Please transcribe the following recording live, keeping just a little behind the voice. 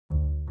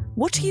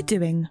What are you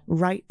doing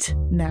right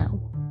now?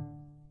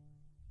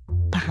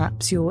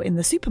 Perhaps you're in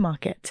the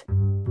supermarket.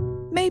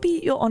 Maybe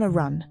you're on a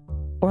run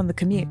or on the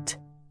commute.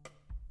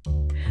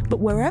 But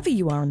wherever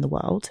you are in the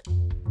world,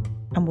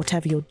 and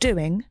whatever you're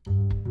doing,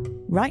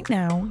 right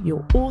now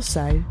you're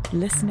also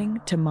listening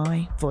to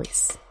my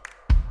voice.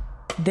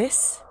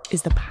 This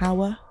is the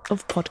power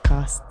of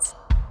podcasts.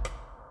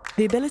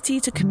 The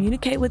ability to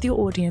communicate with your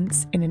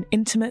audience in an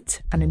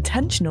intimate and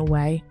intentional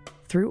way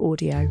through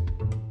audio.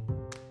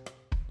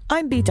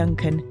 I'm Bea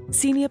Duncan,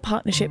 Senior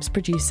Partnerships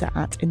Producer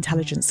at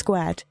Intelligence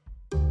Squared.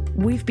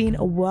 We've been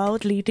a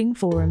world-leading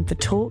forum for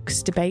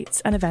talks,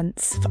 debates and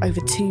events for over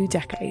 2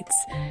 decades.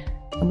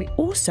 And we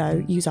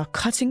also use our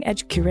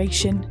cutting-edge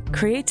curation,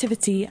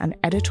 creativity and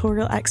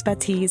editorial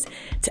expertise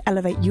to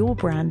elevate your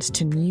brand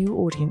to new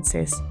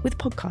audiences with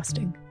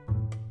podcasting.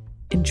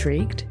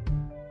 Intrigued?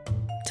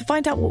 To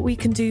find out what we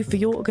can do for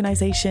your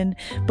organisation,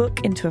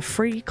 book into a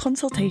free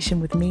consultation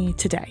with me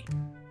today.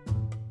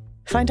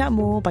 Find out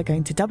more by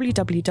going to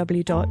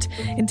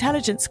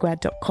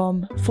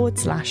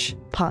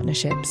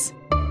www.intelligencesquared.com/partnerships.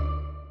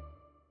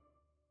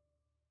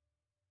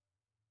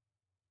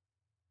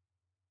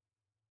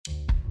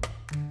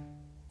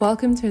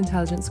 Welcome to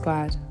Intelligence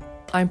Squared.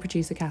 I'm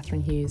producer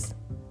Catherine Hughes.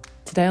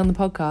 Today on the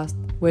podcast,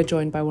 we're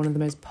joined by one of the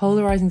most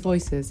polarising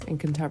voices in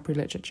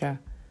contemporary literature,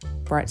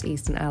 Bret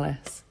Easton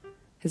Ellis.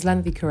 His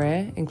lengthy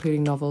career,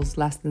 including novels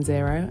Less Than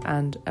Zero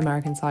and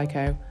American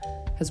Psycho,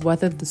 has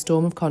weathered the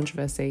storm of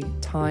controversy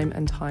time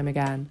and time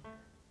again,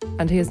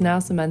 and he has now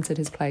cemented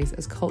his place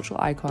as cultural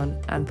icon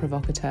and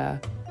provocateur.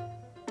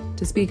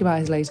 To speak about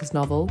his latest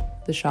novel,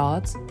 The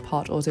Shards,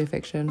 part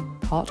autofiction,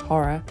 part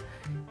horror,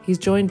 he's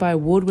joined by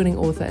award-winning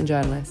author and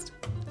journalist,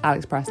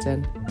 Alex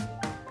Preston.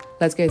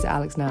 Let's go to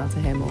Alex now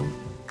to hear more.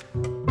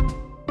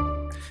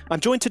 I'm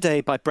joined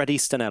today by Bret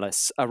Easton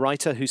Ellis, a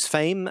writer whose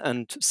fame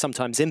and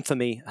sometimes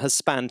infamy has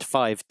spanned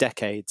 5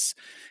 decades.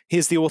 He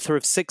is the author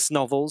of 6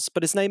 novels,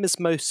 but his name is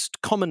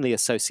most commonly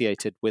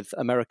associated with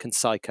American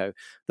Psycho,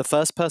 the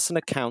first-person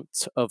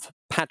account of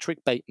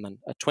Patrick Bateman,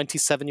 a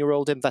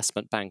 27-year-old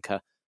investment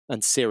banker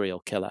and serial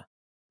killer.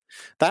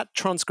 That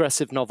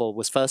transgressive novel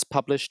was first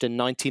published in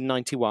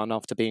 1991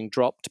 after being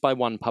dropped by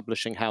one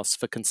publishing house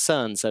for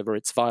concerns over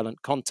its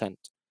violent content.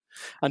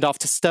 And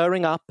after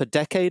stirring up a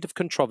decade of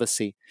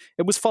controversy,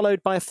 it was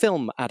followed by a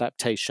film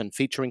adaptation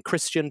featuring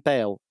Christian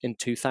Bale in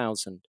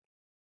 2000.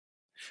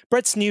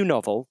 Bret's new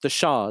novel, The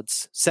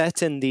Shards,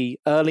 set in the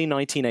early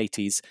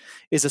 1980s,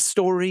 is a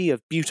story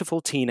of beautiful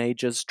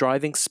teenagers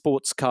driving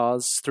sports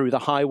cars through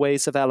the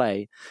highways of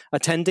LA,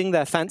 attending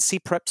their fancy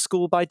prep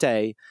school by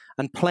day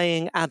and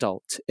playing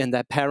adult in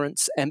their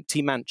parents'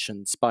 empty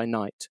mansions by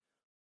night.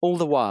 All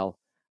the while,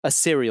 a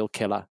serial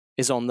killer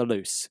is on the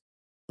loose.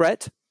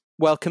 Bret,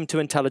 welcome to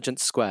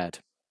Intelligence Squared.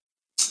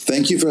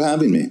 Thank you for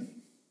having me.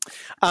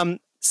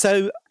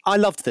 So I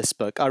loved this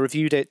book. I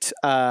reviewed it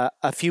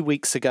a few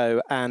weeks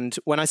ago, and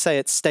when I say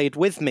it stayed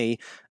with me,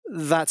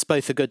 that's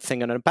both a good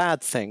thing and a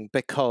bad thing,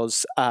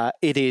 because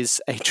it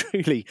is a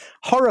truly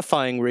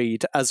horrifying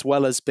read as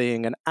well as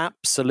being an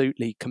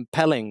absolutely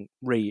compelling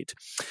read.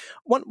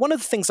 One of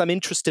the things I'm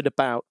interested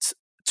about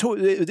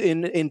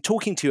in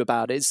talking to you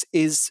about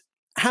is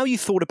how you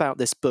thought about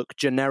this book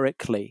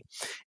generically.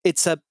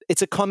 It's a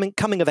coming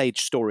of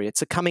age story.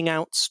 It's a coming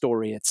out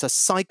story. It's a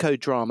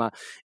psychodrama.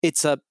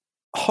 It's a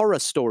horror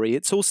story.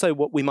 It's also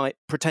what we might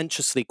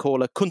pretentiously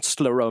call a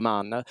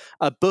Künstlerroman,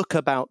 a book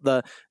about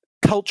the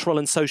cultural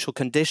and social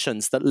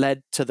conditions that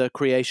led to the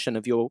creation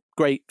of your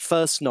great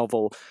first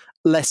novel,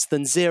 Less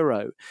Than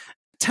Zero.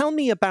 Tell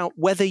me about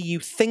whether you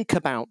think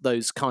about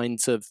those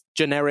kinds of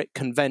generic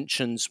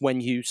conventions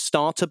when you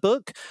start a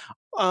book,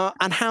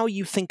 and how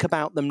you think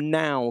about them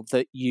now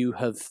that you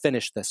have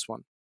finished this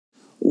one.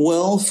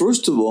 Well,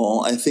 first of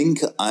all, I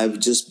think I've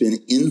just been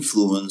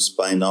influenced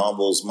by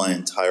novels my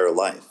entire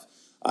life.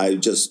 I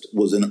just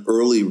was an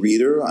early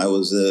reader. I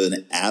was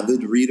an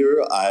avid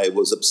reader. I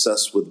was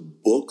obsessed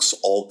with books,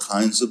 all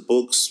kinds of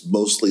books,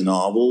 mostly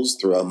novels,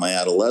 throughout my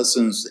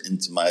adolescence,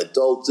 into my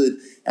adulthood,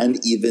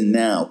 and even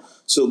now.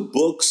 So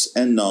books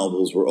and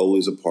novels were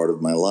always a part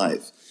of my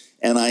life.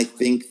 And I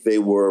think they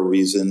were a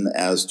reason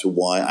as to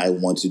why I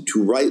wanted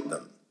to write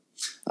them.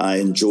 I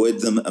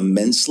enjoyed them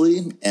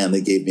immensely, and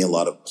they gave me a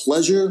lot of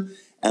pleasure.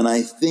 And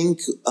I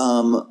think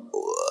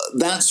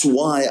that's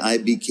why I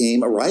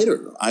became a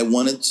writer. I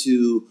wanted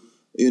to,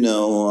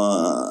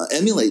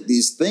 emulate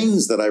these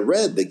things that I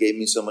read that gave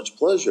me so much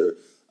pleasure.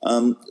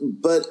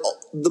 But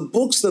the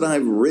books that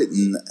I've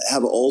written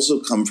have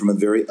also come from a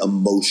very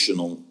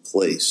emotional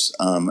place.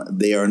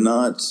 They are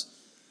not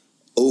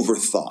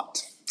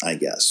overthought, I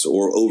guess,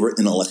 or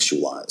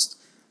over-intellectualized.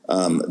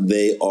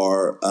 They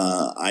are,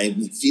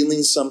 I'm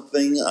feeling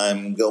something,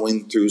 I'm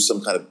going through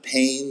some kind of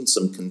pain,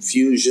 some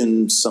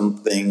confusion,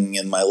 something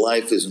in my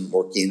life isn't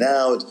working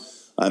out,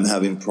 I'm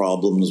having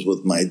problems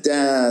with my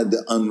dad,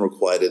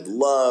 unrequited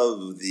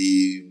love,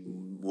 the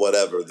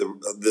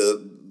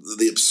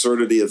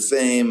absurdity of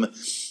fame,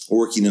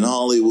 working in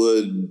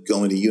Hollywood,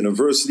 going to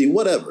university,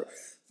 whatever.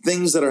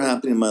 Things that are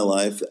happening in my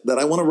life that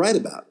I want to write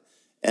about.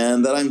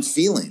 and that I'm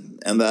feeling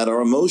and that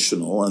are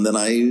emotional, and then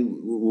I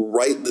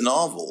write the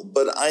novel.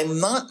 But I'm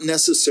not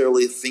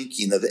necessarily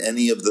thinking of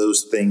any of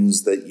those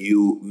things that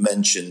you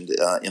mentioned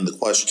in the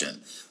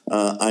question.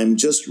 I'm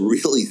just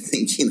really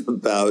thinking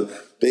about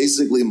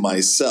basically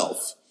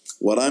myself,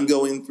 what I'm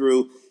going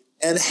through,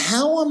 and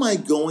how am I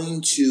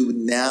going to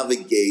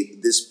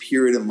navigate this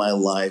period of my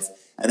life,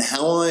 and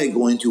how am I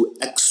going to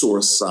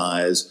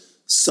exorcise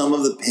some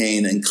of the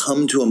pain and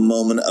come to a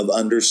moment of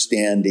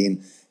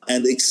understanding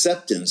and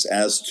acceptance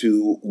as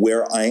to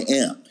where I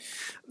am.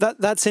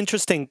 That's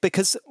interesting,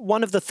 because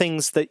one of the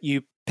things that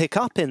you pick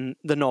up in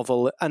the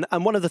novel, and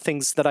one of the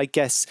things that I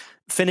guess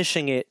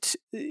finishing it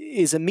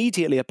is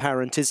immediately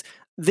apparent, is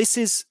this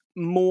is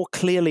more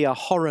clearly a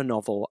horror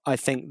novel, I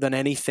think, than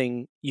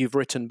anything you've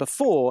written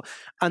before.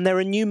 And there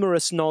are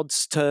numerous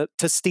nods to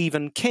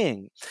Stephen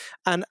King.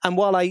 And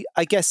while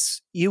I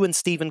guess you and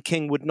Stephen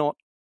King would not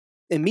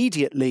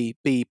immediately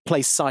be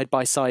placed side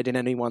by side in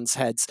anyone's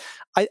heads,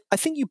 I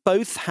think you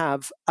both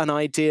have an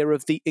idea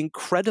of the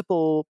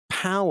incredible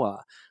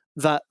power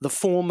that the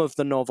form of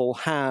the novel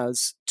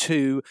has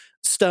to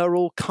stir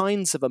all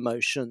kinds of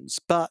emotions,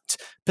 but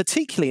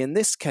particularly in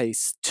this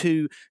case,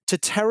 to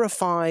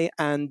terrify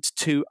and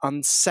to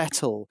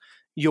unsettle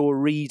your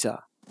reader.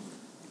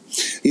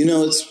 You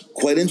know, it's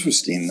quite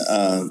interesting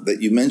that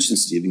you mentioned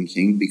Stephen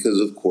King, because,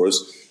 of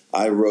course,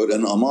 I wrote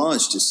an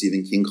homage to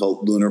Stephen King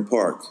called Lunar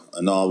Park,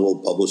 a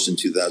novel published in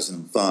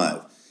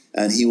 2005.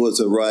 And he was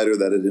a writer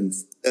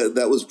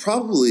that was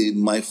probably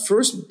my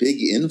first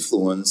big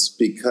influence,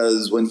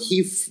 because when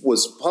he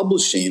was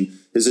publishing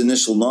his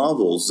initial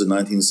novels in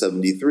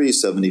 1973,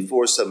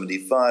 74,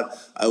 75,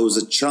 I was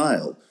a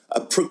child,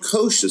 a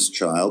precocious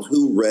child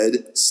who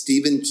read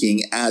Stephen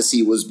King as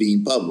he was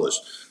being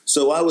published.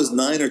 So I was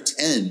 9 or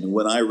 10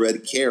 when I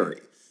read Carrie.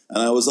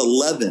 And I was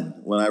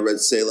 11 when I read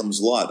Salem's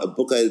Lot, a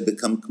book I had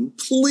become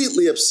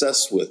completely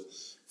obsessed with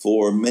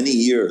for many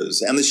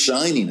years. And The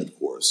Shining, of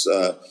course,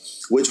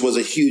 which was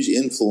a huge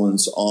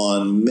influence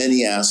on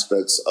many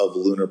aspects of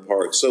Lunar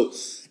Park.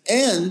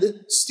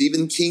 And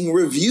Stephen King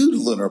reviewed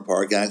Lunar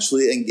Park,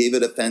 actually, and gave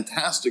it a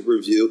fantastic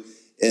review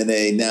in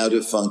a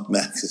now-defunct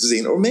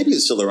magazine, or maybe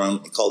it's still around,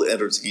 called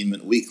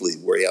Entertainment Weekly,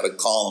 where he had a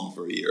column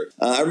for a year.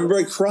 I remember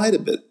I cried a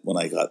bit when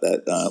I got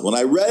that. When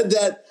I read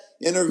that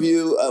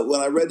interview, when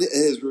I read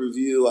his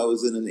review, I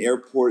was in an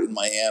airport in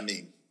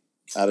Miami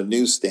at a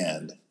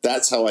newsstand.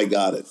 That's how I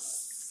got it.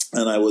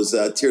 And I was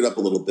teared up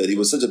a little bit. He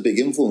was such a big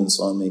influence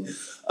on me.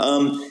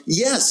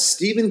 Yes,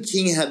 Stephen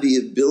King had the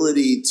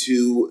ability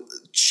to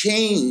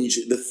change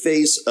the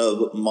face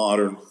of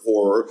modern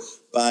horror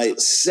by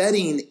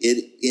setting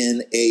it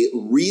in a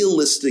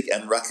realistic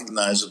and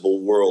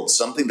recognizable world,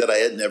 something that I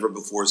had never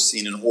before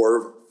seen in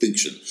horror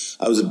fiction.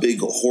 I was a big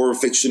horror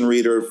fiction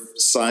reader,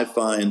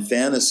 sci-fi and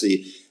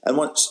fantasy. And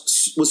what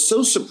was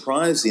so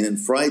surprising and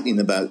frightening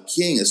about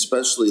King,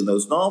 especially in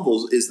those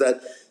novels, is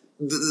that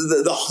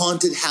the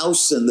haunted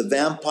house and the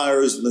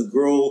vampires and the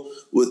girl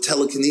with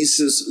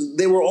telekinesis,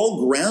 they were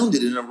all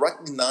grounded in a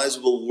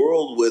recognizable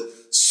world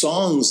with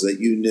songs that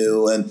you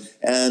knew,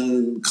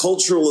 and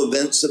cultural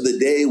events of the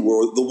day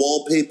were the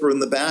wallpaper in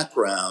the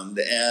background.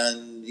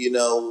 And,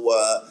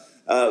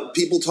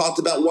 people talked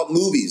about what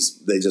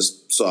movies they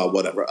just saw,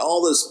 whatever.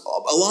 All this,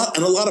 a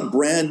lot of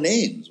brand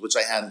names, which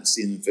I hadn't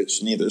seen in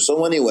fiction either.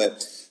 So anyway,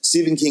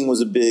 Stephen King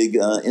was a big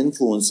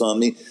influence on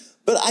me.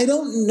 But I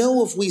don't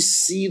know if we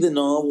see the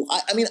novel.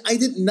 I mean, I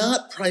did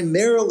not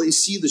primarily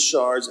see The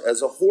Shards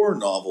as a horror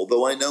novel,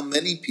 though I know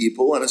many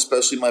people, and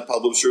especially my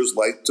publishers,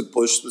 like to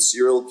push the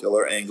serial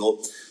killer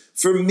angle.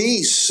 For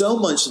me, so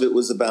much of it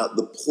was about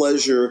the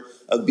pleasure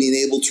of being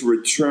able to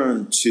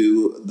return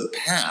to the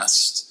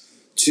past,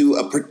 to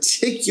a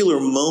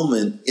particular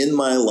moment in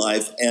my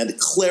life, and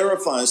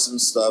clarify some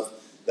stuff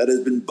that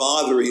has been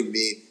bothering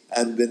me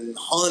and been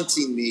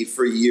haunting me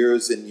for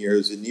years and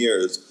years and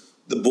years.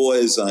 The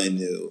boys I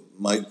knew,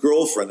 my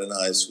girlfriend in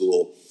high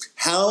school,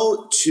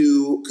 how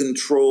to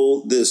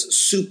control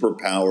this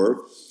superpower,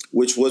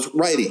 which was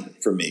writing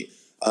for me.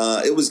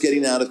 It was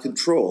getting out of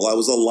control. I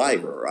was a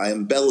liar. I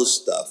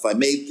embellished stuff. I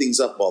made things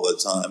up all the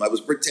time. I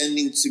was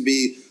pretending to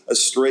be a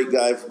straight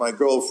guy for my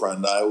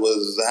girlfriend. I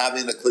was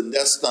having a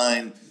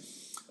clandestine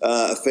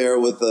affair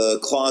with a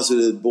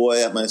closeted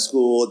boy at my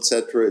school, et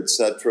cetera, et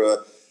cetera.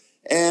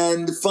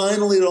 And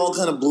finally, it all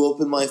kind of blew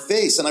up in my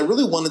face. And I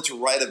really wanted to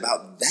write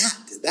about that.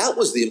 That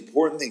was the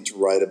important thing to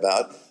write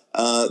about,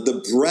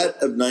 the Bret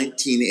of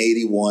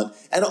 1981.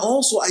 And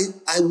also,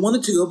 I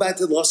wanted to go back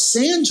to Los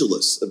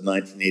Angeles of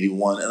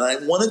 1981. And I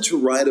wanted to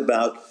write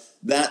about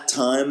that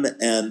time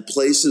and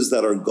places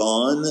that are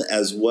gone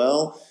as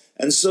well.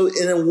 And so,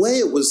 in a way,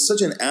 it was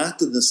such an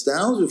act of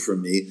nostalgia for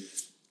me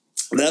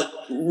that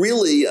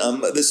really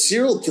the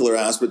serial killer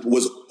aspect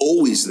was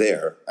always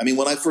there. I mean,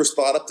 when I first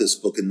thought up this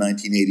book in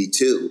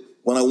 1982,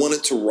 when I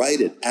wanted to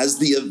write it as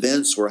the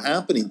events were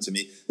happening to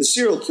me, the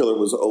serial killer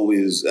was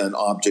always an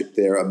object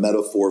there, a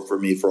metaphor for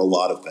me for a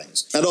lot of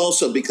things. And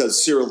also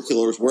because serial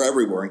killers were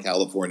everywhere in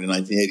California in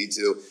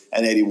 1982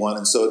 and 81.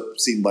 And so it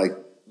seemed like,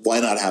 why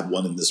not have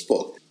one in this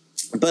book?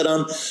 But,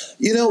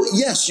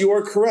 yes, you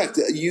are correct.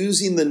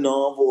 Using the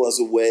novel as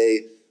a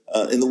way,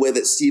 in the way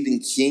that Stephen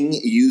King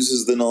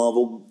uses the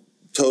novel,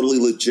 totally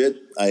legit.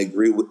 I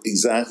agree with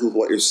exactly with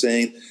what you're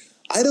saying.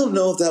 I don't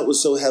know if that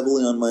was so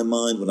heavily on my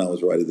mind when I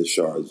was writing The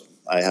Shards.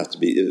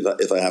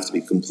 If I have to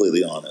be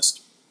completely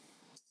honest.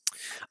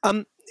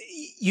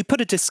 You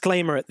put a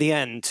disclaimer at the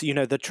end,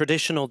 the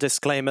traditional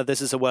disclaimer, this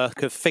is a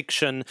work of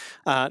fiction,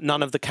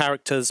 none of the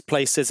characters,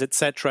 places,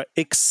 etc.,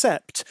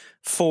 except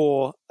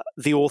for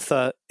the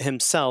author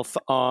himself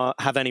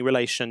have any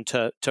relation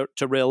to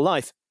real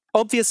life.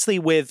 Obviously,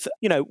 with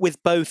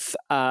both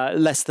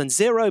Less Than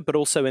Zero, but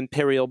also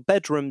Imperial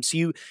Bedrooms,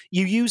 you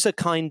use a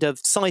kind of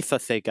cipher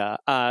figure,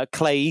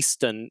 Clay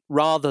Easton,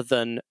 rather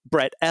than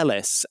Bret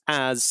Ellis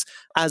as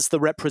the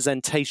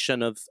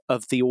representation of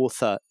the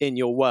author in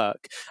your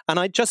work. And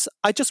I just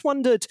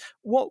wondered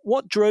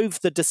what drove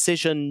the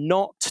decision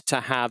not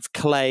to have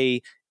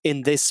Clay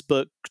in this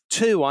book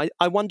too.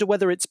 I wonder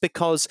whether it's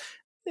because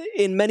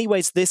in many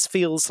ways, this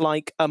feels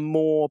like a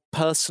more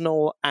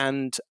personal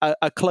and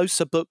a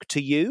closer book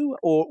to you,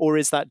 or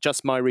is that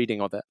just my reading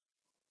of it?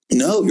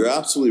 No, you're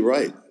absolutely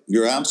right.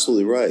 You're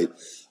absolutely right.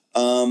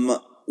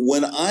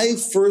 When I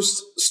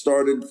first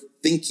started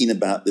thinking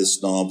about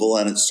this novel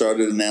and it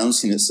started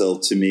announcing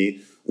itself to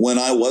me, when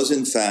I was,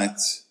 in fact,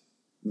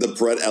 the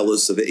Bret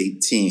Ellis of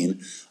 18,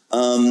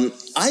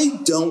 I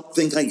don't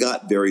think I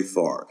got very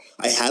far.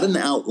 I had an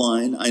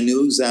outline. I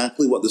knew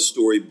exactly what the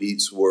story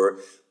beats were.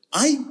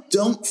 I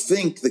don't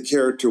think the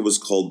character was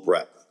called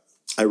Bret.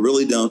 I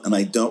really don't, and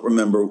I don't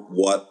remember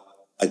what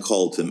I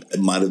called him. It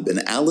might have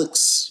been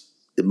Alex.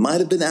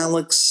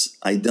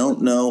 I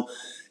don't know.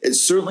 It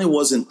certainly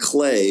wasn't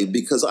Clay,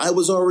 because I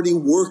was already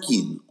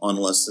working on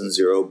Less Than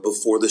Zero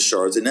before The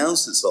Shards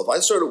announced itself. I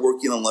started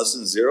working on Less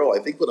Than Zero, I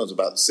think, when I was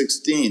about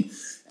 16,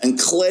 and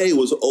Clay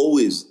was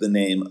always the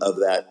name of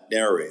that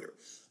narrator.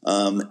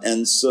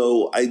 And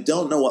so I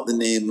don't know what the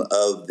name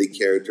of the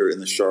character in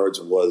The Shards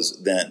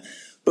was then.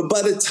 But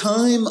by the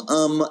time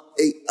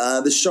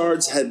The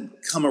Shards had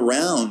come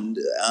around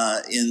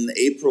in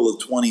April of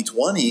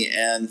 2020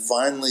 and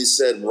finally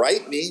said,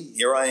 "Write me,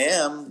 here I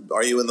am.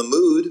 Are you in the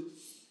mood?"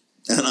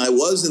 And I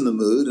was in the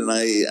mood, and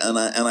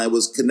I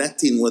was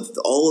connecting with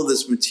all of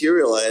this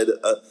material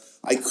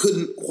I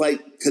couldn't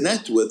quite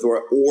connect with,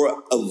 or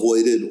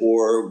avoided,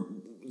 or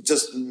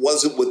just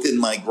wasn't within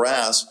my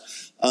grasp.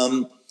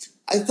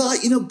 I thought,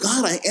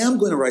 God, I am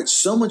going to write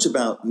so much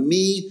about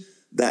me.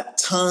 That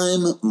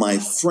time, my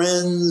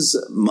friends,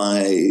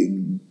 my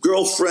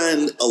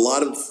girlfriend, a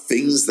lot of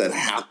things that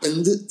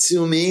happened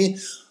to me.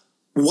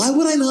 Why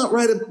would I not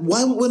write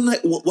why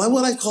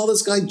would I call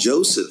this guy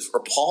Joseph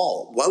or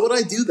Paul? Why would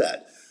I do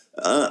that?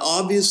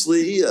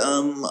 Obviously,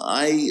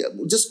 I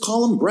just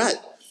call him Bret.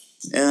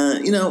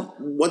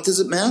 What does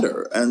it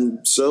matter? And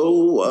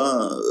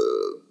so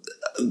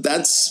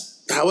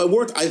that's how I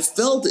worked. I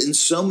felt in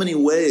so many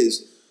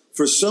ways,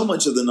 for so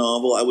much of the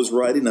novel, I was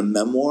writing a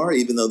memoir,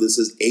 even though this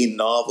is a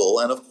novel.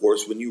 And of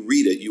course, when you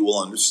read it, you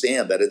will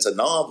understand that it's a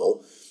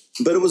novel.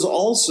 But it was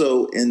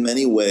also, in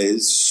many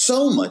ways,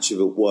 so much of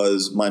it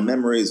was my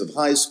memories of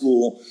high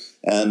school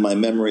and my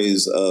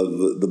memories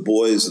of the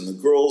boys and the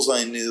girls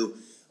I knew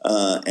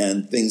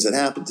and things that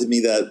happened to me,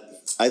 that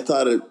I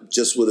thought it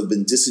just would have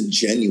been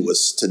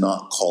disingenuous to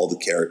not call the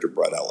character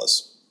Bret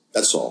Ellis.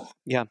 That's all.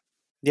 Yeah.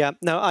 Yeah,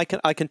 no, I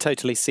can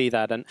totally see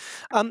that. And,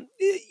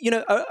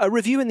 a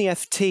review in the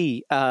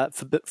FT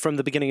from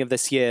the beginning of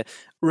this year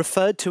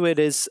referred to it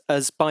as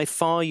by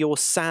far your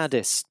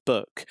saddest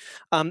book.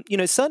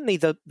 Certainly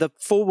the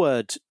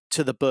foreword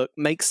to the book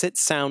makes it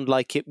sound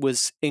like it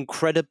was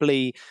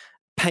incredibly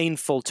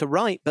painful to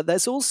write, but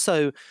there's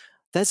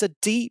a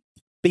deep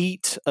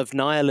beat of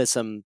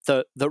nihilism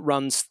that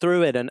runs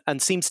through it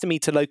and seems to me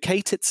to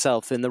locate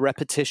itself in the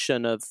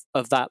repetition of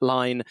that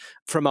line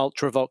from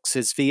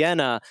Ultravox's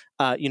Vienna,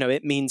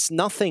 it means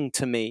nothing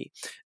to me.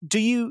 Do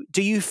you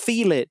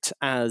feel it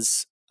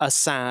as a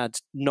sad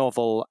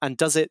novel, and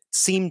does it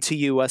seem to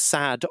you a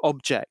sad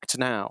object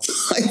now?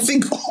 I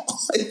think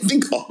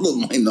all of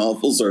my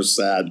novels are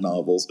sad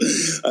novels.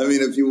 I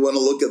mean, if you want to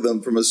look at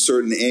them from a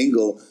certain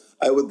angle,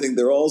 I would think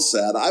they're all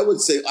sad. I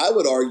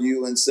would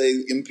argue and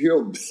say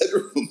Imperial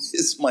Bedroom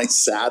is my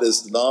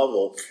saddest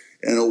novel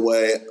in a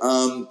way.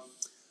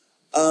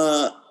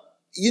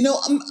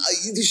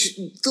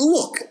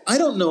 Look, I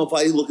don't know if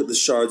I look at The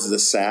Shards as a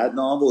sad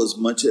novel as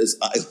much as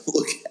I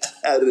look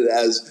at it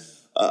as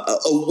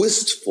a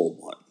wistful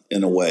one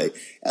in a way.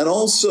 And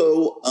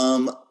also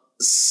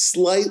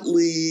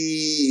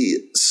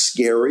slightly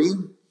scary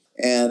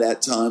and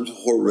at times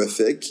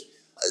horrific.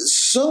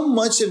 So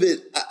much of it,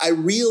 I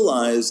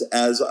realized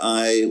as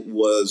I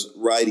was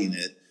writing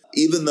it,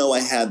 even though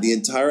I had the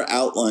entire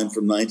outline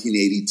from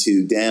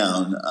 1982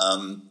 down,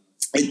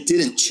 it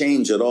didn't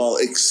change at all,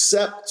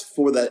 except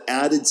for that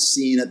added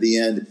scene at the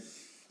end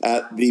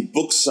at the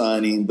book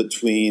signing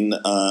between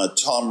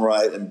Tom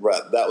Wright and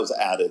Bret. That was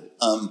added.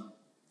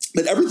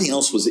 But everything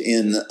else was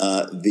in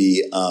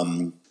that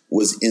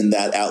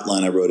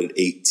outline I wrote at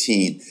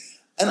 18.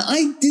 And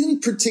I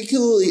didn't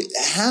particularly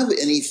have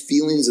any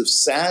feelings of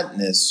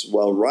sadness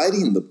while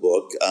writing the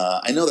book.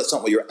 I know that's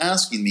not what you're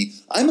asking me.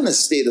 I'm in a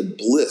state of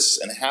bliss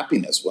and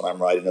happiness when I'm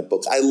writing a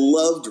book. I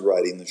loved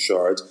writing The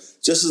Shards,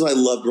 just as I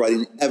loved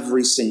writing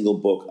every single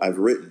book I've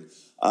written.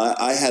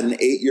 I had an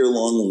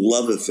 8-year-long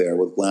love affair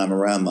with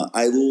Glamorama.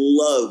 I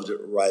loved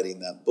writing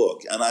that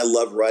book, and I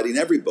love writing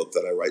every book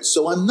that I write.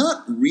 So I'm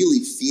not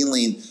really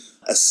feeling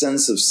a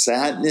sense of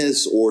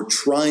sadness or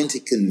trying to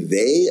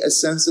convey a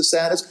sense of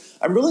sadness.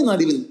 I'm really not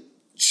even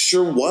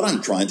sure what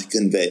I'm trying to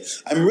convey.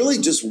 I'm really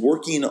just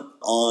working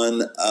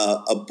on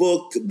a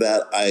book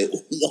that I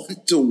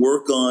want to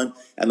work on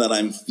and that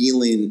I'm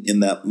feeling in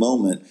that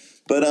moment.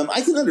 But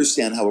I can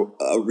understand how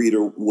a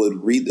reader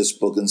would read this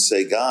book and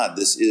say, God,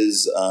 this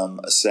is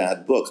a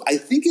sad book. I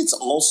think it's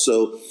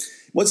also,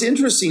 what's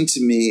interesting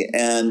to me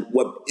and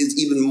what is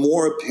even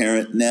more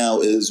apparent now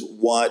is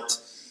what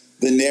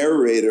the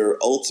narrator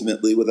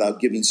ultimately, without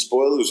giving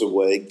spoilers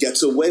away,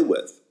 gets away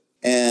with.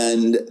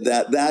 And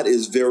that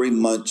is very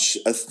much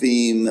a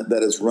theme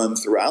that has run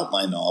throughout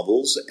my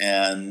novels.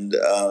 And,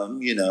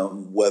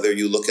 whether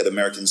you look at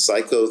American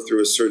Psycho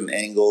through a certain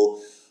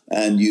angle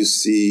and you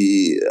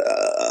see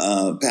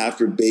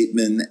Patrick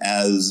Bateman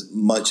as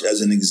much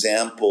as an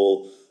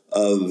example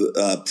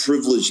of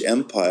privileged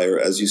empire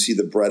as you see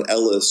the Bret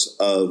Ellis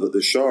of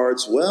The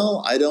Shards,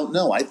 well, I don't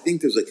know. I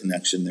think there's a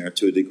connection there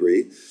to a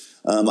degree.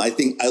 I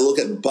think I look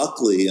at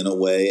Buckley in a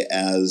way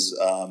as,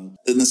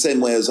 in the same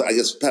way as I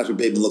guess Patrick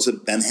Bateman looks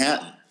at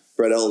Manhattan.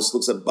 Bret Ellis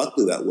looks at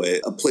Buckley that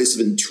way, a place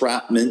of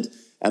entrapment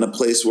and a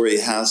place where he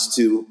has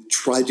to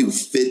try to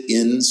fit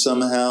in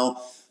somehow,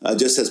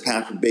 just as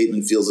Patrick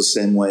Bateman feels the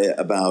same way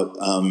about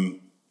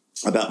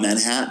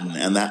Manhattan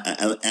and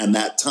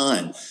that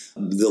time,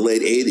 the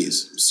late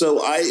 80s.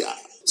 So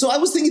I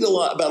was thinking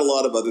about a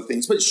lot of other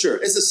things, but sure,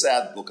 it's a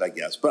sad book, I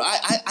guess. But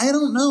I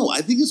don't know.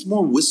 I think it's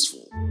more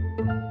wistful.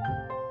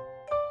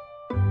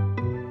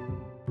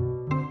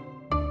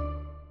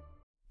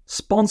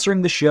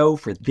 Sponsoring the show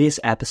for this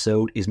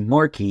episode is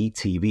Marquee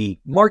TV.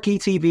 Marquee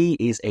TV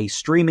is a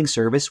streaming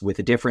service with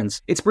a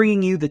difference. It's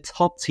bringing you the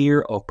top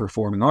tier of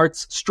performing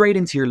arts straight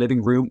into your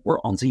living room or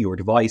onto your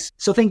device.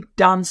 So think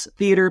dance,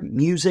 theatre,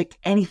 music,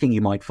 anything you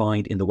might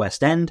find in the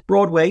West End,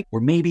 Broadway, or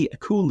maybe a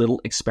cool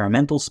little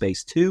experimental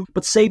space too,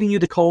 but saving you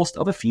the cost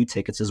of a few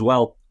tickets as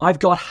well. I've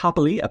got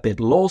happily a bit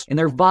lost in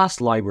their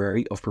vast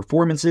library of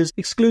performances,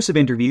 exclusive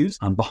interviews,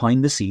 and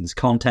behind-the-scenes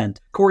content.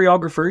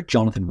 Choreographer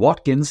Jonathan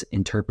Watkins'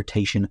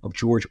 interpretation of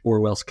George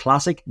Orwell's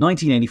classic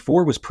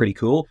 1984 was pretty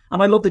cool,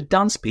 and I love the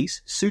dance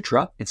piece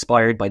Sutra,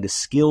 inspired by the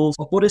skills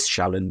of Buddhist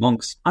Shaolin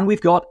monks. And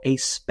we've got a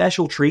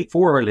special treat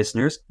for our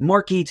listeners.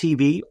 Marquee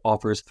TV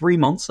offers 3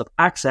 months of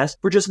access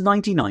for just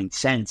 99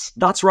 cents.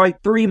 That's right,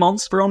 3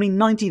 months for only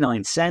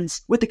 99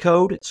 cents with the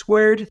code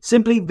SQUARED.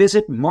 Simply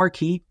visit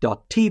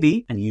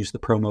marquee.tv and use the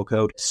promo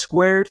code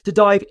SQUARED to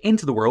dive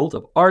into the world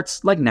of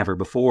arts like never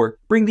before.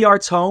 Bring the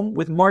arts home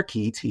with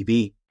Marquee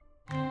TV.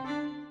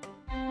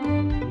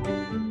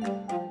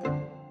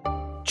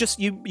 Just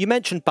you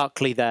mentioned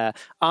Buckley there.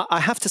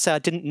 I have to say I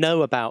didn't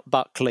know about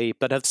Buckley,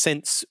 but have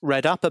since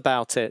read up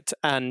about it.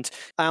 And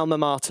alma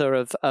mater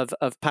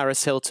of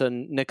Paris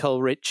Hilton,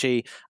 Nicole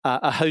Richie,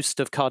 a host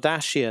of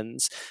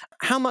Kardashians.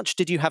 How much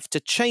did you have to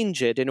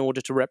change it in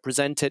order to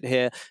represent it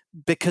here?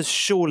 Because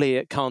surely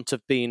it can't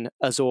have been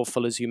as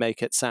awful as you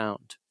make it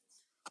sound.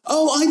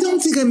 Oh, I don't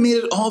think I made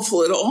it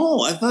awful at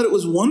all. I thought it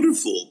was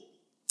wonderful.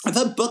 I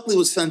thought Buckley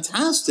was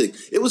fantastic.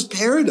 It was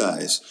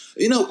paradise.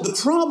 The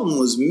problem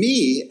was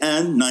me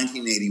and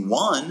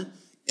 1981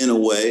 in a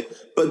way,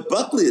 but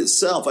Buckley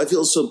itself, I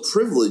feel so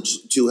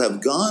privileged to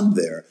have gone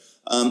there.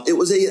 It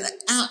was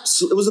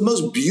the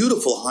most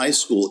beautiful high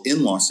school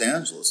in Los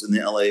Angeles, in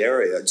the LA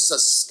area. Just a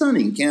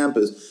stunning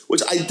campus,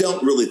 which I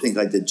don't really think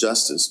I did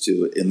justice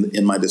to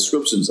in my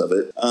descriptions of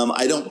it.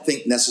 I don't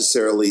think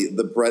necessarily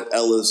the Bret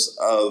Ellis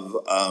of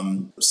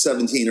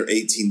 17 or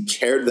 18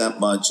 cared that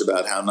much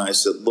about how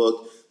nice it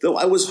looked. Though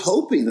I was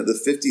hoping that the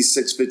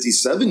 56,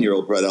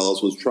 57-year-old Bret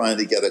Ellis was trying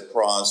to get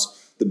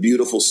across the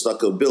beautiful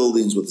stucco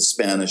buildings with the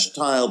Spanish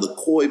tile, the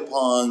koi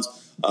ponds,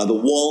 the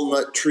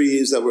walnut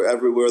trees that were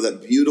everywhere,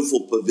 that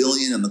beautiful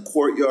pavilion in the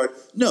courtyard.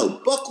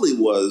 No, Buckley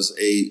was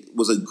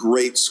a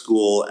great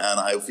school,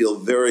 and I feel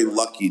very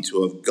lucky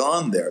to have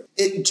gone there.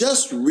 It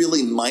just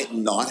really might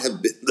not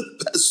have been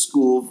the best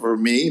school for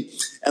me,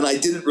 and I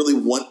didn't really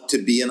want to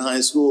be in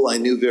high school. I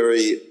knew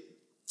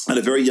at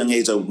a very young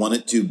age, I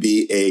wanted to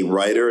be a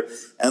writer,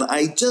 and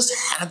I just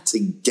had to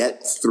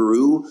get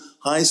through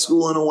high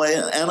school in a way.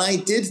 And I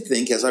did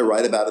think, as I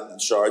write about it in The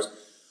Shards,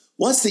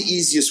 what's the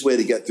easiest way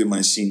to get through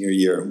my senior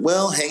year?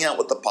 Well, hang out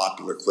with the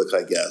popular clique,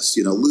 I guess.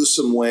 Lose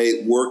some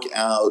weight, work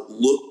out,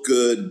 look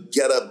good,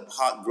 get a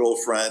hot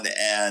girlfriend,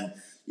 and,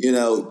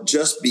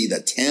 just be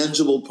the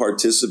tangible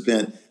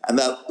participant. And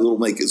that will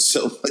make it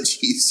so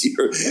much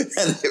easier.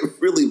 And it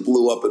really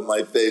blew up in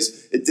my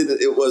face.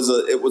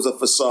 It was a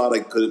facade I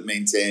couldn't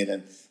maintain.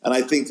 And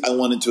I think I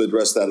wanted to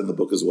address that in the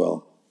book as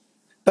well.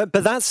 But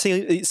that's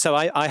so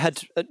I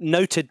had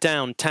noted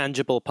down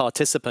tangible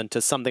participant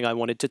as something I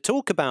wanted to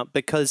talk about,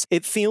 because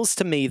it feels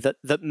to me that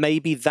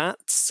maybe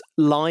that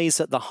lies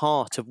at the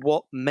heart of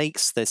what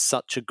makes this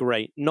such a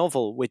great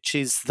novel, which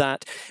is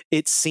that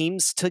it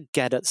seems to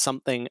get at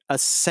something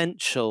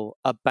essential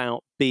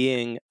about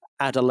being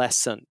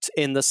adolescent,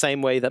 in the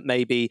same way that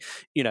maybe,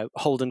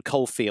 Holden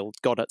Caulfield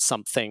got at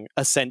something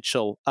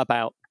essential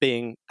about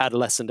being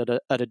adolescent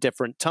at a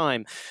different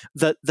time,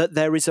 that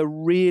there is a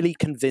really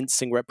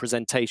convincing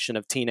representation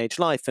of teenage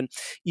life. And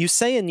you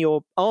say in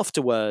your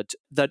afterword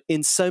that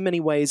in so many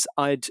ways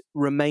I'd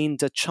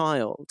remained a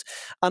child.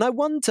 And I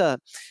wonder,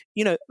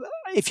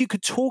 if you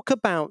could talk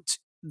about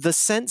the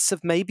sense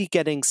of maybe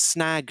getting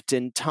snagged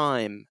in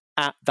time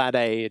at that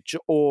age,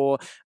 or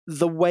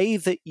the way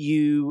that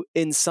you,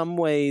 in some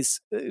ways,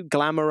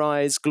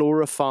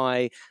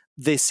 glorify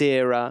this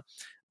era,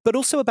 but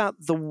also about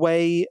the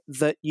way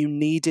that you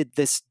needed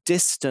this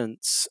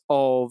distance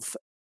of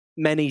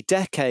many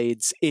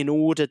decades in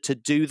order to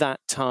do that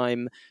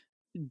time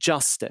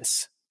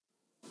justice.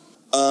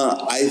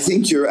 I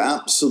think you're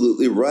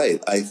absolutely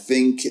right. I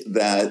think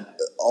that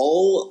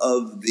all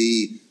of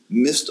the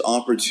missed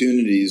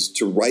opportunities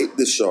to write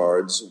The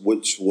Shards,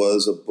 which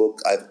was a book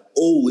I've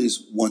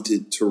always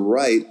wanted to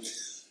write,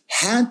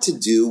 had to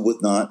do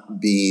with not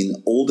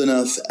being old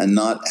enough and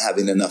not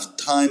having enough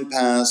time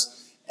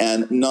pass,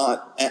 and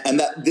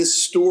that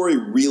this story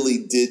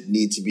really did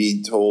need to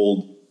be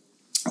told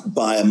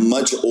by a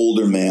much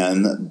older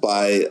man,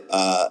 by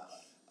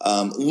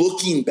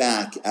looking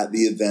back at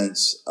the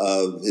events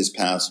of his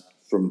past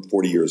from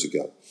 40 years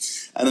ago.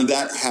 And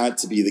that had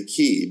to be the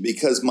key,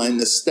 because my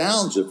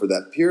nostalgia for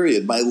that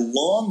period, my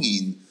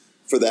longing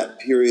for that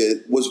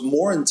period, was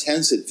more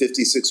intense at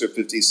 56 or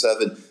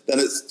 57 than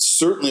it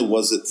certainly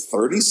was at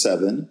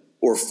 37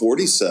 or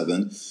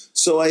 47.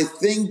 So I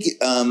think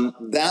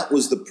that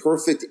was the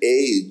perfect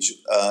age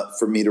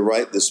for me to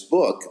write this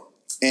book.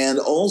 And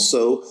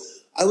also,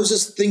 I was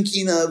just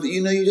thinking of,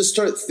 you just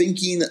start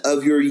thinking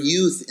of your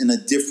youth in a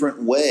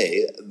different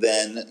way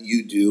than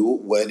you do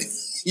when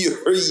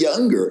you're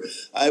younger.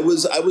 I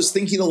was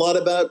thinking a lot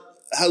about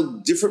how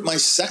different my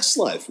sex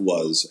life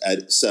was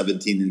at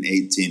 17 and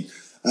 18,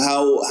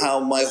 how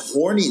my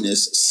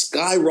horniness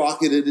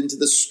skyrocketed into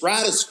the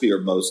stratosphere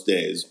most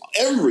days,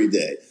 every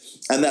day.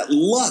 And that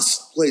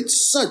lust played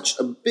such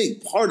a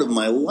big part of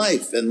my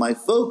life and my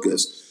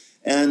focus,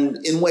 and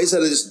in ways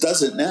that it just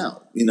doesn't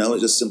now. It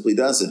just simply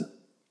doesn't.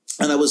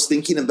 And I was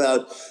thinking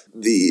about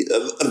the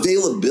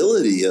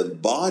availability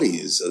of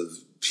bodies, of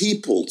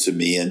people to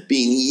me, and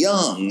being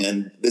young,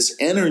 and this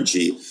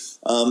energy,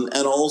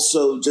 and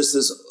also just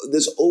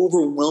this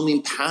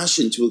overwhelming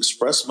passion to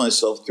express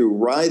myself through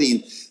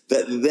writing,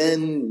 that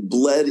then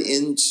bled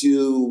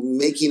into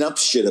making up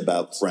shit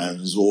about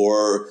friends,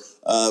 or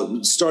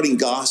starting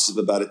gossip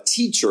about a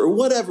teacher, or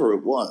whatever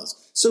it was.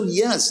 So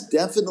yes,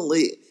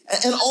 definitely.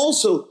 And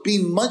also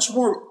being much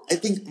more, I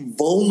think,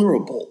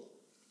 vulnerable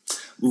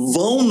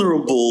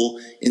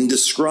in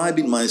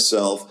describing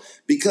myself,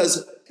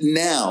 because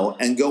now,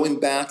 and going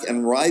back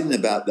and writing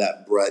about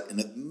that, Bret, in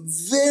a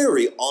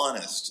very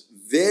honest,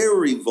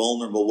 very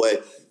vulnerable way,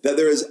 that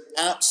there is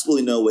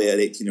absolutely no way at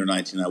 18 or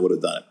 19 I would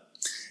have done it.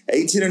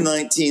 18 or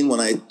 19, when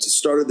I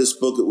started this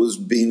book, it was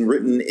being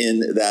written in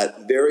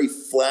that very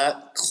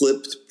flat,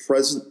 clipped,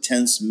 present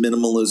tense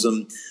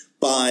minimalism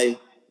by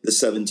the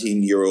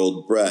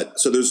 17-year-old Bret.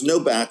 So there's no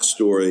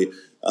backstory.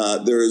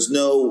 There is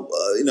no,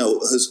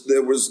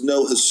 there was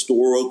no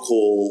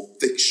historical,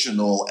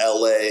 fictional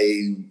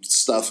LA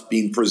stuff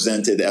being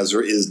presented as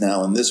there is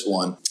now in this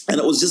one.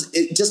 And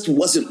it just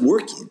wasn't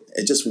working.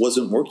 It just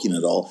wasn't working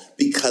at all,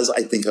 because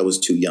I think I was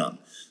too young.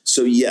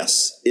 So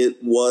yes, age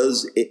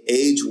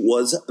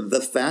was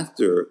the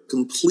factor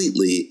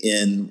completely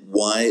in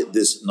why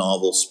this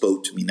novel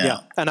spoke to me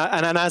now. Yeah,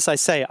 and as I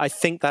say, I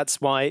think that's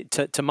why,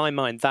 to my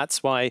mind,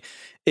 that's why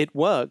it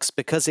works,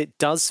 because it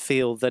does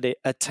feel that it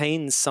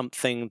attains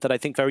something that I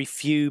think very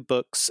few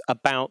books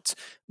about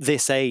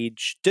this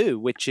age do,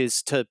 which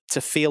is to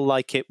feel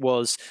like it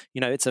was,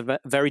 it's a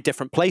very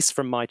different place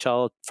from my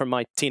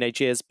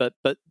teenage years, but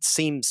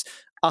seems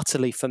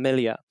utterly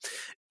familiar.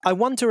 I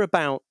wonder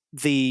about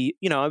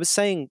I was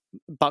saying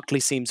Buckley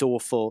seems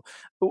awful.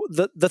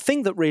 The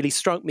thing that really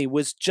struck me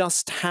was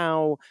just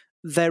how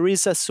there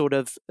is a sort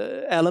of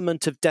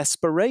element of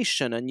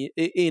desperation and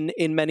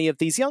in many of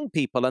these young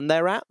people, and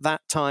they're at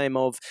that time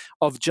of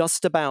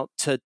just about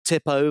to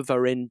tip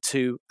over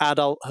into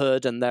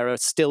adulthood, and there are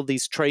still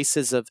these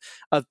traces of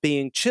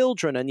being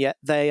children, and yet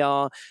they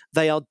are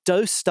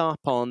dosed up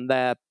on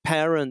their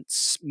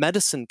parents'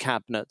 medicine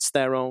cabinets.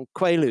 They're on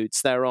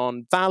Quaaludes, they're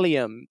on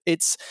Valium.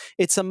 It's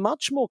a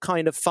much more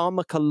kind of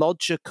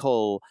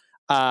pharmacological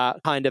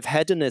kind of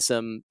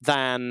hedonism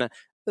than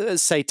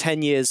say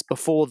 10 years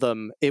before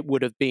them it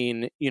would have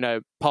been,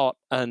 pot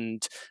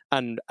and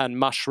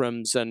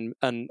mushrooms and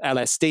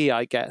LSD,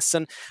 I guess.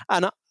 And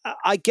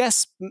I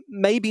guess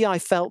maybe I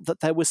felt that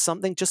there was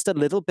something just a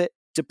little bit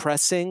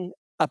depressing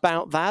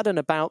about that, and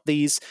about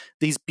these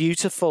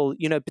beautiful,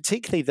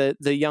 particularly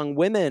the young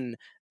women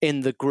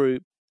in the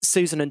group,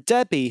 Susan and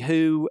Debbie,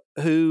 who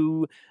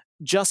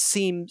just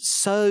seem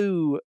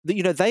so,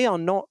 they are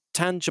not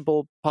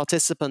tangible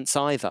participants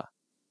either.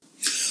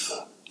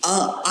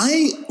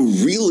 I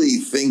really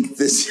think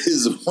this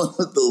is one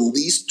of the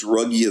least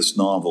druggiest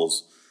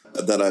novels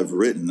that I've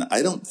written.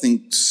 I don't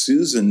think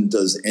Susan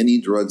does any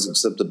drugs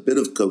except a bit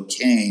of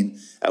cocaine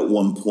at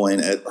one point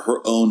at her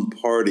own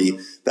party.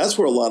 That's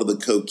where a lot of the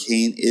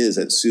cocaine is,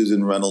 at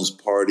Susan Reynolds'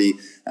 party.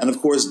 And of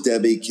course,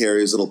 Debbie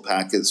carries little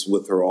packets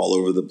with her all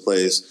over the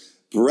place.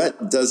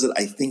 Bret does it,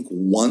 I think,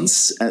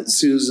 once at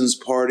Susan's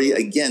party.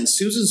 Again,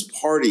 Susan's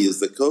party is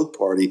the coke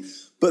party.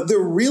 But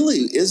there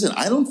really isn't.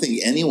 I don't think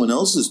anyone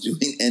else is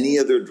doing any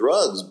other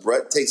drugs.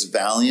 Bret takes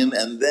Valium,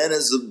 and then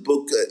as the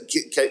book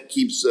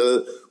keeps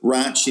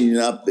ratcheting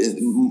up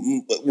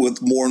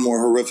with more and more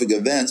horrific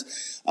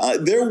events,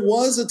 there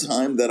was a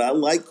time that I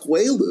liked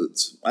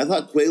Quaaludes. I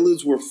thought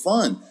Quaaludes were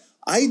fun.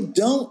 I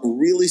don't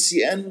really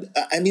see, and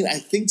I mean, I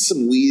think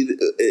some weed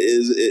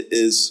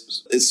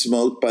is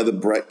smoked by the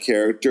Bret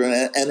character,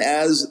 and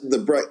as the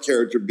Bret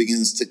character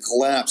begins to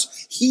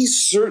collapse, he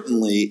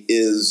certainly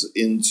is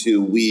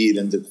into weed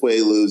and to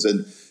Quaaludes,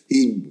 and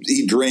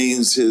he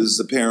drains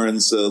his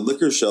parents'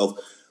 liquor shelf.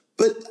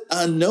 But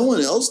no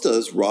one else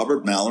does.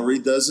 Robert Mallory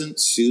doesn't.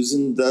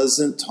 Susan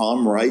doesn't.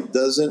 Tom Wright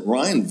doesn't.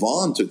 Ryan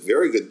Vaughn took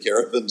very good care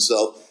of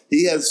himself.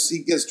 He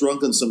gets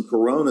drunk on some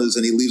Coronas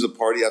and he leaves a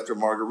party after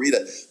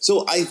margarita.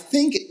 So I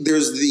think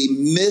there's the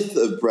myth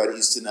of Bret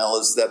Easton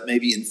Ellis that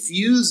maybe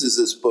infuses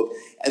this book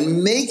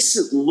and makes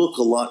it look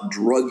a lot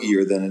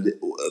druggier than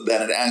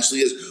it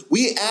actually is.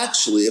 We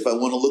actually, if I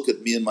want to look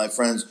at me and my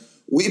friends,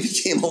 we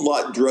became a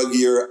lot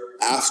druggier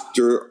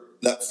after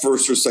that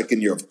first or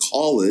second year of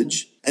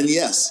college. And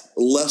yes,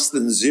 Less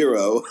Than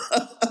Zero,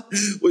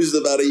 which is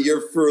about a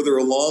year further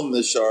along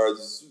the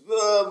shards,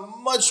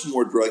 much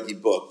more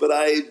druggy book. But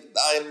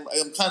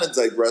I'm kind of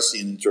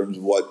digressing in terms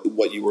of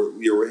what you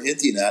were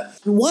hinting at.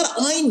 What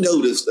I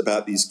noticed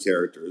about these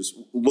characters,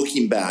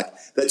 looking back,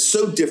 that's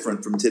so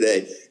different from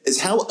today,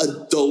 is how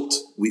adult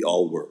we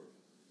all were.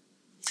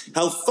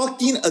 How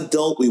fucking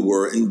adult we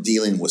were in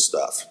dealing with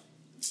stuff.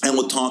 And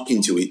with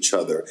talking to each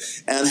other,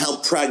 and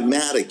how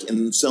pragmatic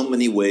in so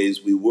many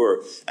ways we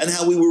were, and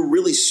how we were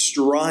really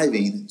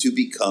striving to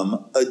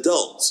become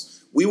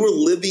adults. We were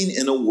living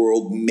in a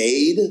world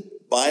made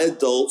by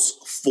adults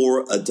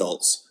for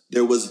adults.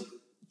 There was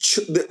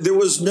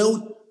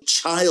no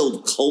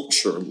child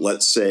culture,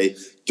 let's say,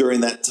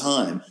 during that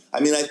time. I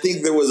mean, I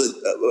think there was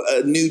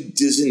a new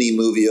Disney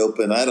movie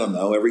open, I don't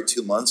know, every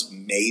 2 months,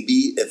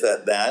 maybe, if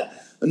at that.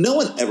 No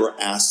one ever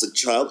asks a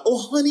child, "Oh,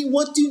 honey,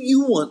 what do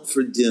you want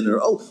for dinner?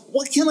 Oh,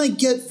 what can I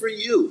get for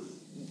you?"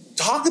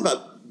 Talk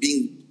about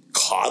being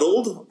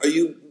coddled.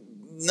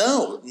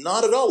 No,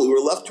 not at all. We were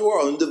left to our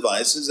own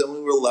devices and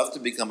we were left to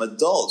become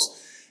adults.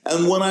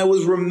 And when I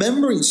was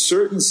remembering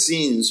certain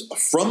scenes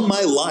from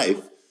my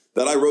life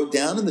that I wrote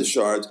down in the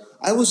shards,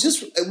 it was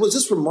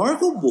just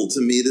remarkable to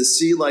me to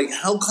see like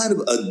how kind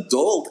of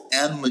adult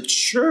and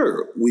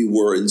mature we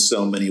were in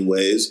so many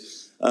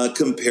ways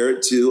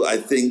compared to, I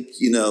think,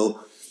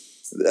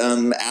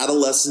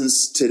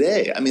 adolescence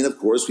today. I mean, of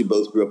course, we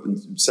both grew up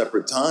in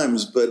separate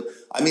times, but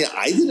I mean,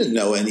 I didn't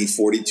know any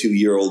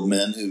 42-year-old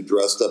men who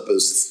dressed up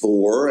as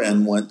Thor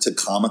and went to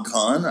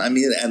Comic-Con. I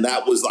mean, and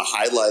that was the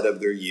highlight of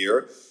their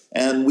year.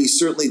 And we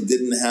certainly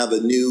didn't have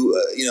an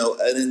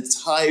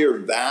entire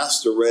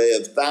vast array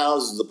of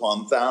thousands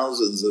upon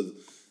thousands of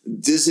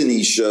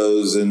Disney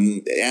shows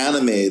and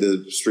anime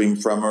to stream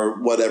from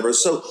or whatever.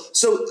 So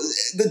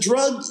the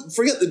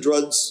forget the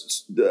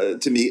drugs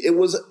to me.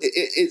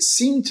 It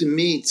seemed to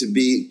me to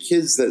be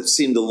kids that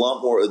seemed a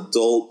lot more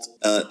adult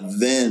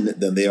then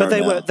than they are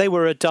now. But they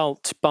were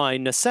adult by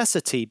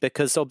necessity,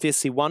 because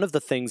obviously one of the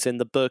things in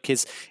the book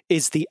is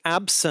the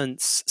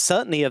absence,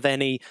 certainly, of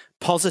any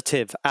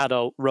positive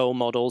adult role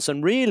models,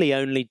 and really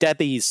only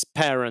Debbie's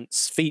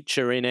parents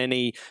feature in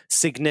any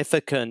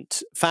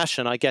significant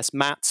fashion. I guess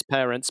Matt's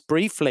parents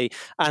briefly,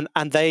 and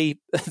they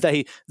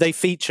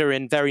feature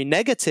in very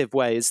negative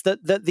ways.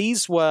 That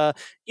these were,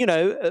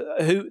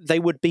 who they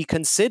would be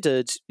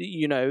considered,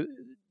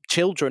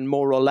 children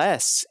more or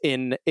less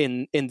in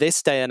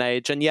this day and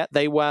age, and yet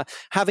they were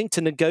having to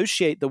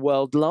negotiate the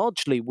world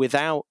largely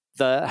without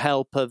the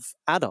help of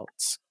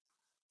adults.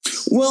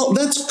 Well,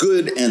 that's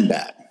good and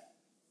bad.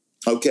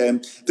 Okay,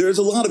 there's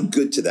a lot of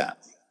good to that.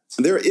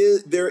 There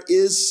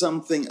is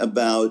something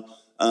about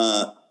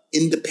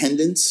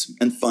independence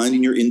and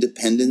finding your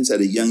independence at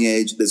a young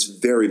age that's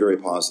very, very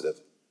positive,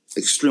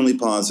 extremely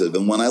positive.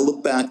 And when I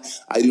look back,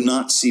 I do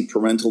not see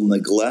parental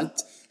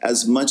neglect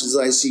as much as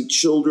I see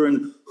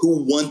children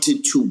who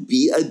wanted to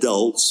be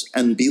adults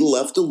and be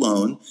left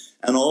alone,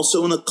 and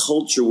also in a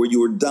culture where you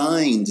were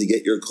dying to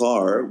get your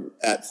car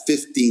at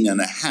 15 and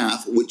a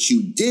half, which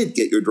you did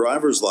get your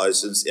driver's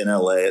license in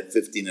LA at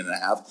 15 and a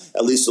half,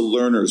 at least a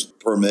learner's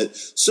permit.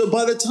 So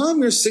by the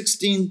time you're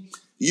 16,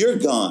 you're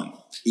gone.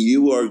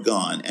 You are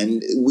gone.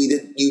 And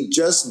you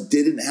just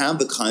didn't have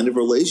the kind of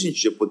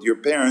relationship with your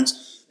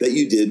parents that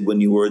you did when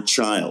you were a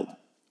child,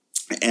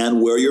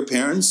 and where your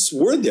parents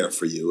were there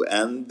for you.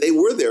 And they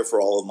were there for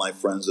all of my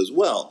friends as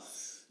well.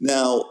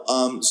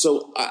 Now,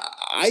 so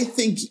I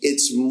think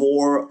it's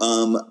more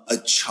a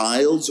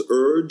child's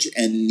urge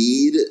and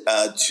need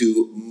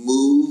to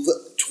move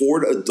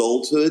toward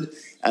adulthood,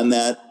 and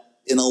that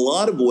in a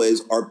lot of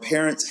ways our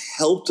parents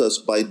helped us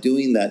by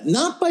doing that,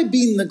 not by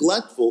being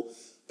neglectful,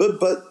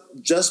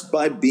 but just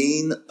by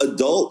being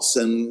adults,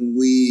 and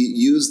we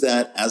use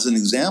that as an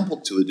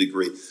example to a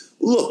degree.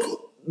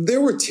 Look,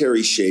 there were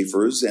Terry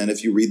Schaefers, and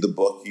if you read the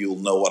book, you'll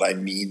know what I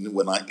mean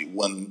when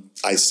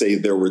I say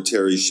there were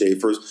Terry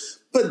Schaefers.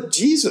 But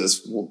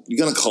Jesus, you're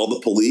going to call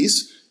the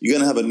police? You're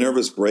going to have a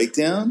nervous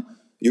breakdown?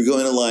 You're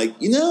going to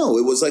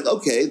it was like,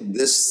 okay,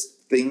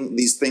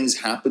 these things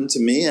happened to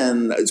me,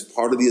 and it's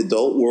part of the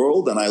adult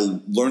world, and I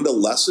learned a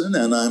lesson,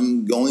 and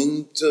I'm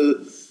going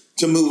to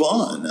move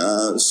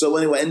on. So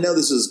anyway, I know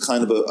this is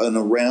kind of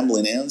a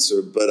rambling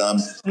answer, but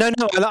No,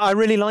 I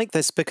really like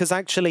this, because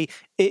actually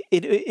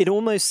it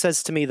almost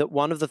says to me that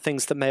one of the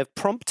things that may have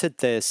prompted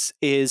this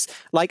is,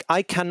 like,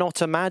 I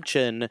cannot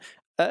imagine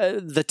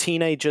the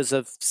teenagers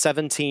of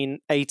 17,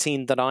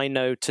 18 that I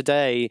know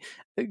today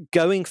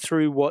going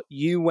through what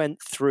you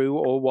went through,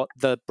 or what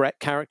the Bret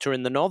character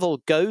in the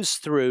novel goes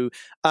through,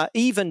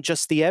 even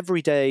just the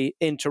everyday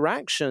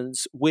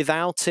interactions,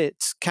 without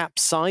it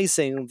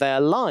capsizing their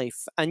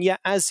life. And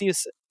yet, as you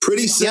said,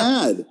 pretty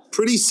sad,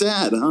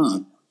 huh?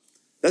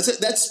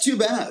 That's too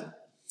bad.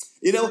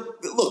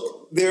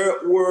 Look, there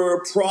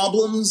were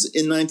problems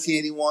in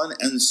 1981,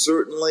 and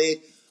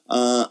certainly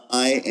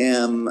I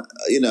am,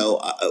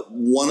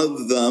 one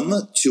of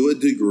them to a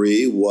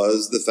degree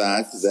was the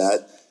fact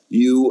that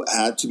you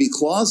had to be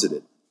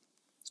closeted.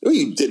 Or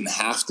you didn't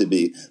have to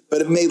be, but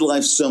it made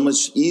life so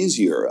much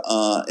easier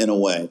in a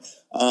way.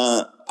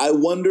 I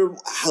wonder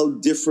how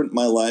different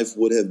my life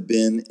would have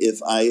been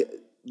if I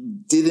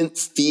didn't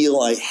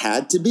feel I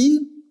had to be.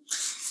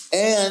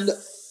 And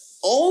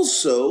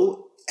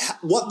also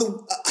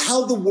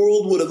how the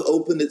world would have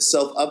opened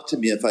itself up to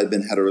me if I'd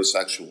been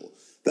heterosexual.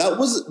 That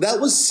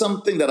was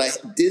something that I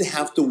did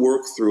have to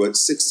work through at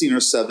 16 or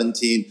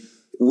 17,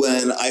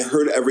 when I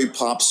heard every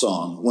pop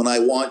song, when I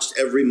watched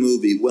every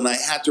movie, when I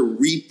had to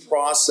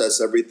reprocess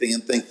everything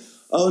and think,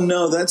 oh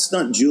no, that's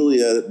not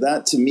Julia.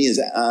 That to me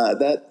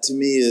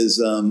is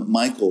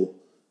Michael.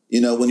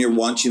 When you're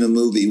watching a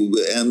movie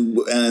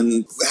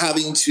and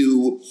having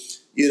to,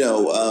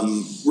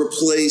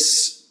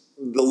 replace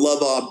the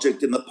love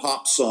object in the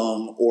pop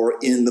song or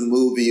in the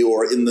movie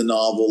or in the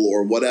novel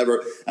or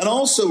whatever, and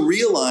also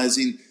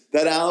realizing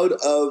that out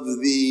of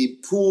the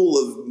pool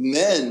of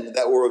men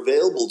that were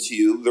available to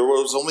you, there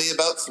was only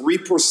about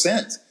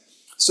 3%.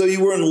 So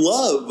you were in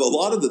love a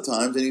lot of the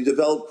times, and you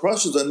developed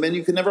crushes on men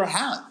you could never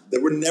have. They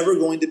were never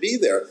going to be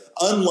there.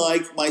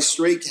 Unlike my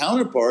straight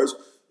counterparts,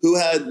 who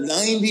had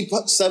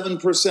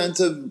 97%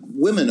 of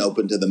women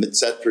open to them, et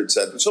cetera, et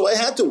cetera. So I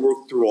had to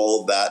work through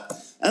all of that.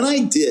 And I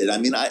did. I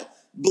mean,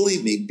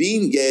 believe me,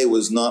 being gay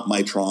was not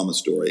my trauma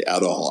story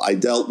at all. I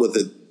dealt with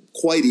it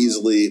quite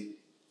easily.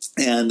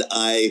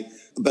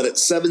 But at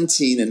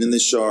 17 and in the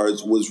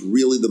shards was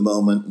really the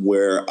moment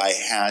where I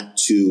had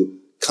to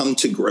come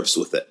to grips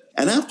with it.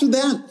 And after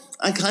that,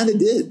 I kind of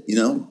did,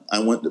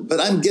 but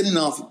I'm getting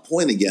off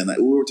point again.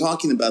 We were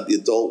talking about the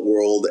adult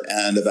world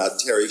and about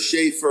Terry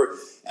Schaefer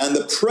and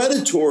the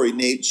predatory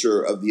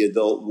nature of the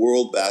adult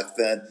world back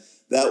then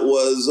that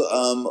was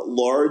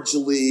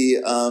largely,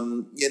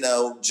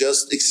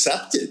 just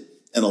accepted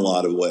in a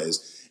lot of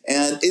ways.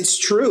 And it's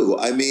true.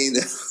 I mean,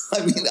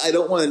 I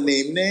don't want to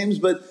name names,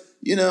 but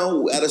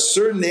at a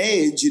certain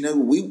age,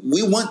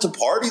 we went to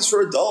parties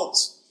for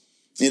adults,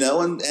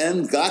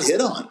 and got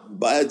hit on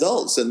by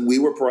adults, and we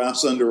were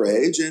perhaps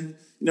underage, and,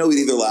 we'd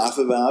either laugh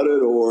about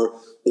it or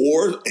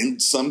in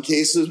some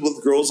cases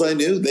with girls I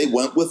knew, they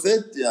went with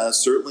it.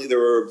 Certainly there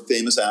were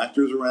famous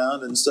actors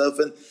around and stuff.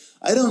 And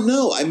I don't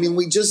know. I mean,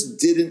 we just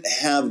didn't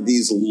have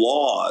these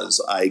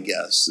laws, I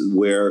guess,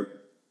 where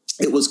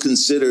it was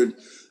considered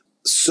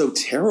so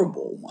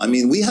terrible. I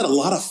mean, we had a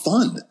lot of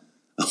fun.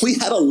 We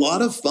had a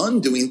lot of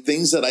fun doing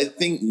things that I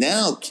think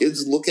now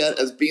kids look at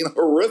as being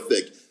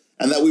horrific,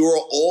 and that we were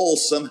all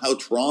somehow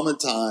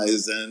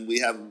traumatized and we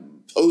have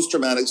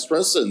post-traumatic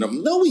stress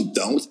syndrome. No, we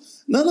don't.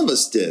 None of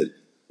us did.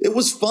 It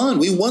was fun.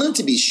 We wanted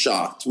to be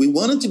shocked. We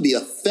wanted to be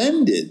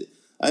offended.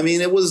 I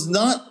mean, it was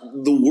not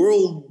the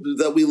world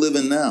that we live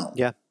in now.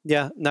 Yeah.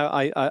 No,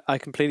 I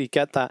completely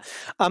get that.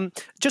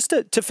 Just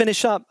to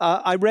finish up,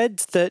 I read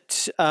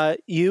that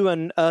you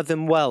and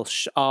Irvine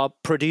Welsh are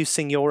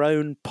producing your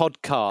own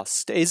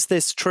podcast. Is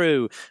this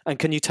true? And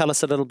can you tell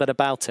us a little bit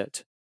about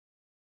it?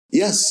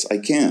 Yes, I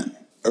can.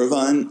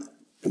 Irvine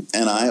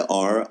and I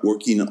are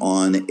working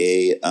on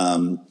a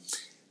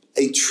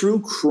true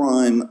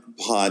crime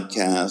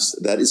podcast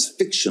that is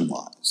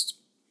fictionalized.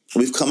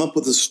 We've come up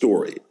with a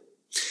story.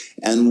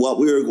 And what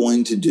we are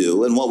going to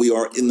do, and what we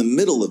are in the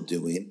middle of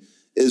doing,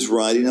 is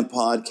writing a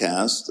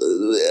podcast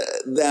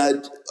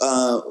that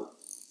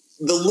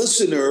the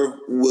listener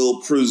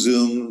will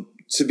presume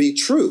to be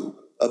true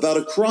about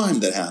a crime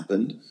that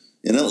happened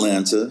in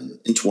Atlanta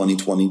in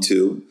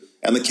 2022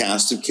 and the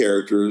cast of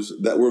characters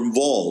that were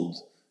involved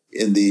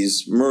in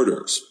these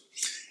murders.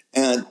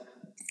 And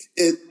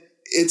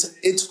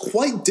it's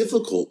quite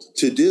difficult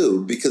to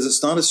do because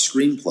it's not a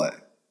screenplay.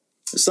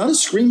 It's not a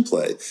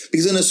screenplay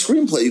because in a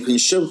screenplay you can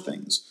show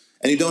things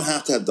and you don't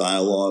have to have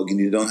dialogue and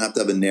you don't have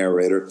to have a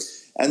narrator.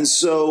 And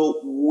so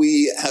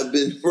we have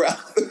been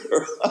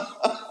rather,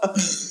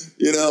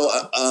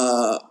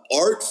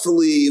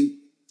 artfully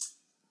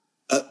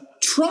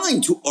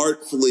trying to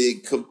artfully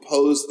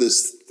compose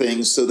this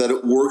thing so that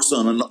it works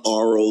on an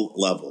oral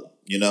level.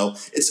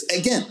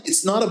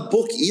 It's not a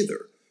book either.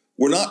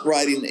 We're not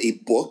writing a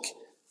book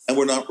and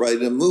we're not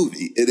writing a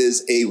movie. It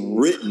is a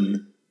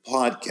written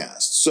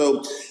podcast.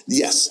 So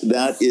yes,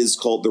 that is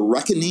called The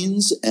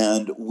Reckonings,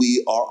 and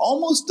we are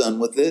almost done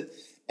with it.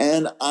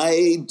 And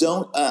I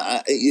don't,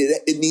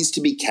 it needs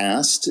to be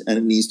cast and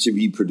it needs to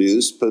be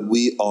produced, but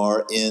we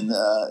are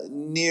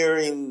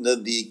nearing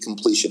the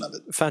completion of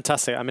it.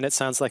 Fantastic. I mean, it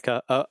sounds like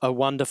a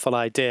wonderful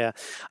idea.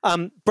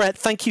 Bret,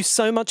 thank you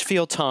so much for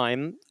your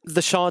time.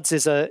 The Shards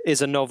is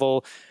a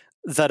novel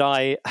that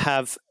I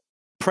have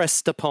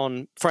pressed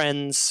upon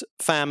friends,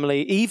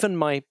 family, even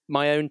my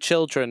own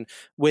children,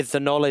 with the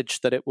knowledge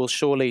that it will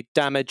surely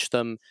damage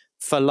them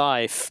for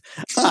life.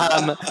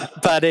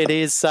 But it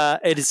is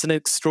an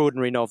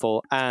extraordinary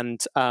novel,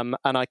 and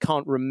I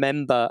can't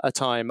remember a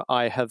time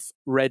I have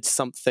read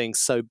something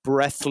so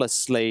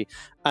breathlessly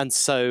and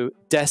so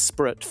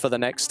desperate for the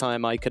next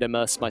time I could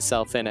immerse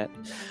myself in it.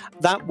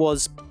 That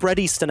was Bret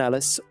Easton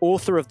Ellis,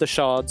 author of The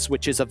Shards,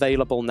 which is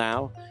available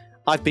now.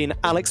 I've been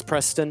Alex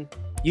Preston.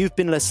 You've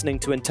been listening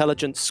to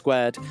Intelligence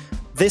Squared.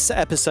 This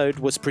episode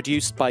was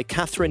produced by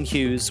Catherine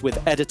Hughes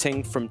with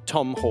editing from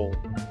Tom Hall.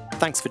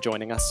 Thanks for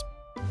joining us.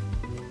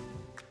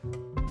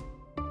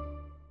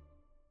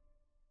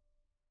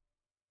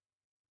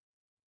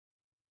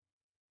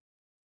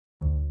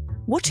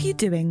 What are you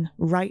doing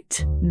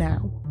right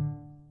now?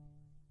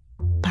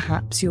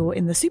 Perhaps you're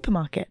in the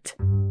supermarket.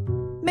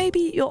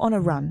 Maybe you're on a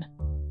run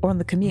or on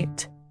the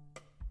commute.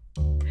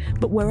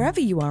 But wherever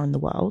you are in the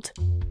world,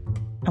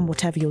 and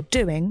whatever you're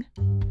doing,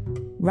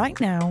 right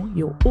now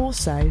you're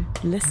also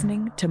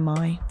listening to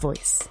my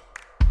voice.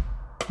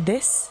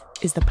 This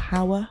is the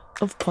power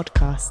of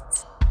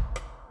podcasts.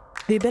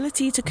 The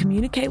ability to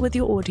communicate with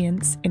your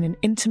audience in an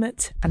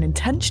intimate and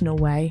intentional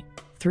way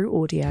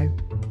through audio.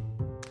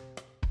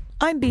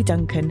 I'm Bea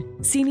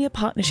Duncan, Senior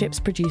Partnerships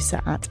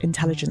Producer at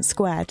Intelligence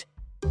Squared.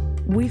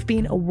 We've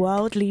been a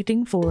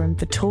world-leading forum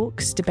for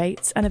talks,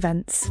 debates and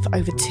events for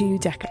over 2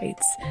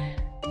 decades.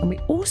 And we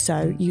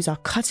also use our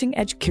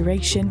cutting-edge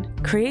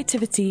curation,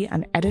 creativity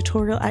and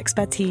editorial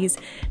expertise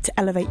to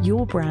elevate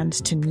your brand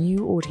to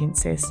new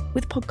audiences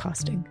with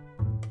podcasting.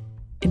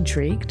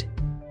 Intrigued?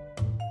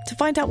 To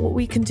find out what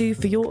we can do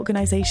for your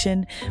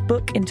organisation,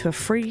 book into a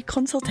free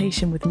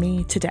consultation with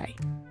me today.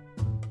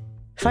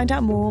 Find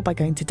out more by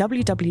going to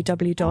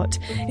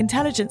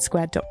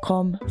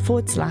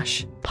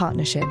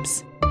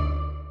www.intelligencesquared.com/partnerships.